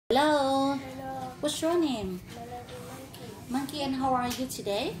Hello. Hello. What's your name? My name is Monkey, and how are you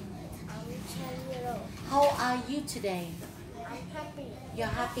today? I'm 10 years old. How are you today? I'm happy. You're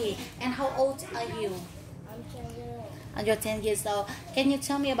happy. And how old are you? I'm 10 years old. And you're 10 years old. Can you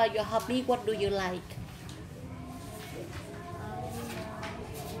tell me about your hobby? What do you like?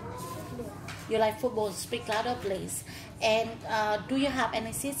 You like football. Speak louder, please. And do you have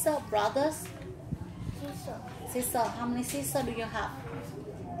any sister, brothers? Sister. Sister. How many sisters do you have?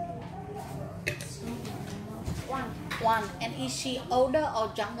 One. And is she older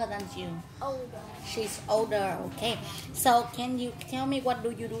or younger than you? Older. She's older. Okay. So can you tell me what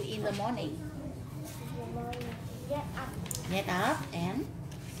do you do in the morning? Get up. Get up and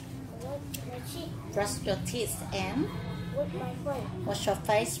Brush my teeth. brush your teeth and With my friend. wash your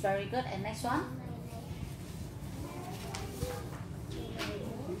face. Very good. And next one?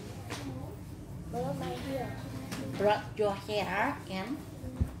 Brush my hair. Brush your hair and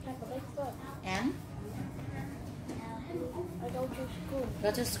Have a breakfast. I go to school.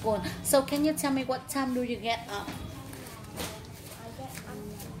 go to school. So can you tell me what time do you get up? I get up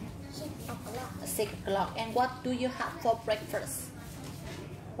 6 o'clock. 6 o'clock. And what do you have for breakfast?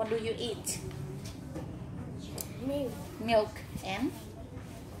 What do you eat? Milk. Milk and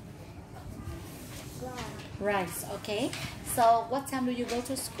Rice. rice. Okay. So what time do you go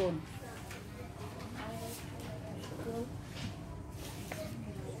to school? I go to school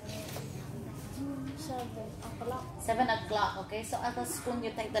 7 o'clock. 7 o'clock. Okay. So after school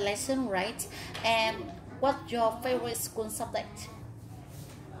you take the lesson, right? And what's your favorite school subject?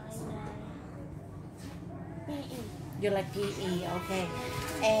 PE. You like PE. Okay.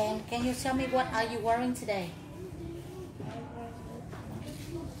 And can you tell me what are you wearing today?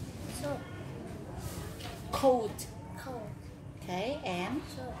 So Coat. cold. Okay. And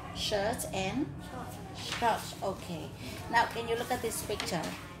Shirt. shirt and Short. shorts. Okay. Now can you look at this picture?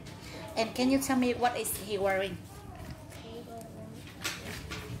 And can you tell me what is he wearing?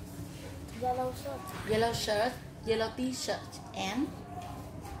 Yellow shirt. Yellow shirt, yellow t-shirt, and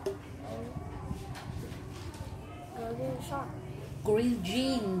And green short. green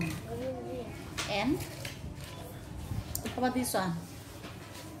jean. Green jeans. And how about this one?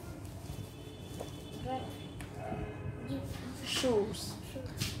 Red Shoes.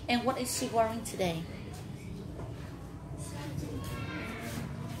 shoes. And what is she wearing today?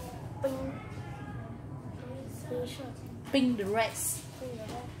 Pink t-shirt. Pink dress. Pink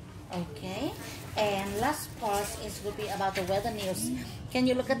red. Okay. And last part is will be about the weather news. Can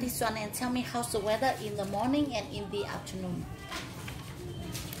you look at this one and tell me how's the weather in the morning and in the afternoon?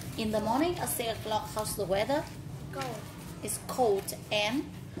 In the morning at 6 o'clock, how's the weather? Gold. It's cold and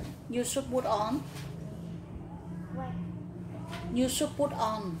you should put on. Red. You should put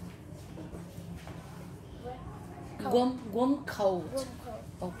on Red. warm coat. Warm coat.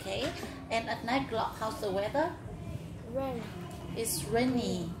 Okay. And at 9 o'clock, how's the weather? Rain. It's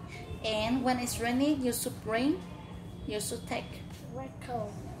rainy. And when it's rainy, you should bring. You should take Red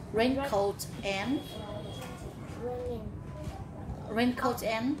coat. raincoat and Raining. raincoat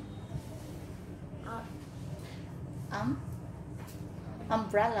and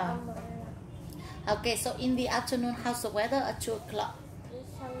umbrella. Umbrella. Okay, so in the afternoon, how's the weather at 2 o'clock?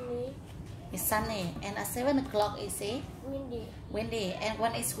 It's sunny. It's sunny. And at 7 o'clock, is it Windy. windy? And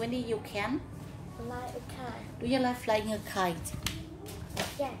when it's windy, you can. Fly a kite. Do you like flying a kite?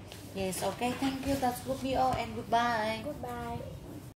 Yes. Yes, okay, thank you. That would be all, and goodbye. Goodbye.